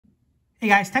Hey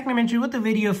guys, Technomentary with a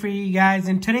video for you guys.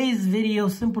 In today's video,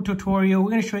 simple tutorial, we're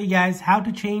going to show you guys how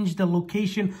to change the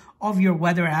location of your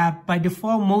weather app. By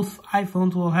default, most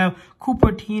iPhones will have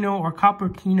Cupertino or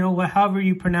Cupertino, however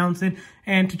you pronounce it.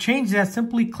 And to change that,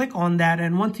 simply click on that.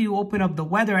 And once you open up the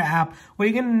weather app, what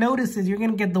you're going to notice is you're going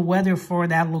to get the weather for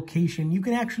that location. You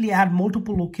can actually add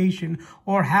multiple locations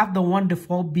or have the one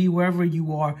default be wherever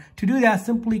you are. To do that,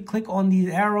 simply click on these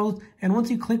arrows. And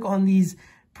once you click on these,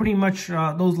 pretty much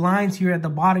those lines here at the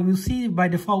bottom, you'll see by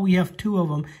default we have two of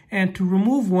them. And to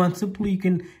remove one, simply you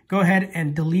can go ahead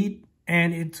and delete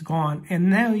and it's gone. And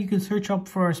now you can search up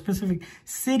for a specific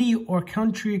city or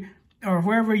country or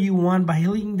wherever you want by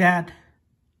hitting that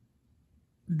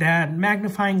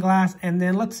magnifying glass. And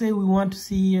then let's say we want to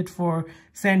see it for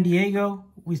San Diego.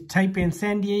 We type in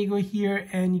San Diego here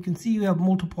and you can see you have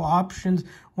multiple options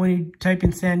when you type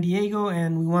in San Diego,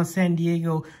 and we want San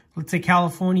Diego, let's say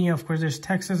California. Of course, there's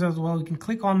Texas as well. You can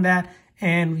click on that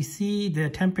and we see the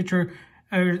temperature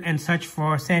and such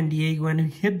for San Diego, and we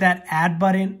hit that add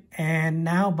button, and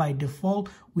now by default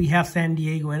we have San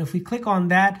Diego. And if we click on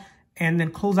that and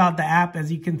then close out the app,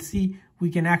 as you can see,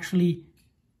 we can actually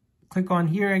click on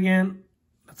here again.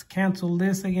 Let's cancel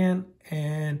this again,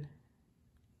 and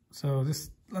so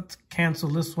let's cancel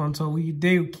this one. So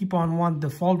they keep on one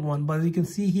default one, but as you can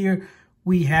see here,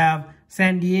 we have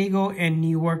San Diego and New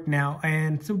York now.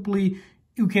 And simply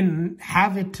you can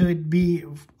have it to be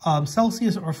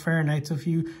Celsius or Fahrenheit. So if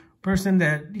you person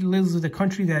that lives in a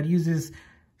country that uses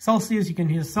Celsius, you can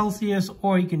use Celsius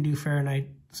or you can do Fahrenheit.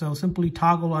 So simply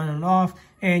toggle on and off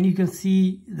and you can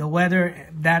see the weather,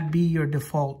 that be your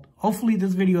default. Hopefully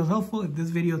this video is helpful. If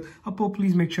this video is helpful,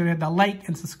 please make sure to hit the like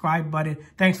and subscribe button.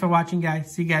 Thanks for watching,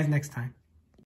 guys. See you guys next time.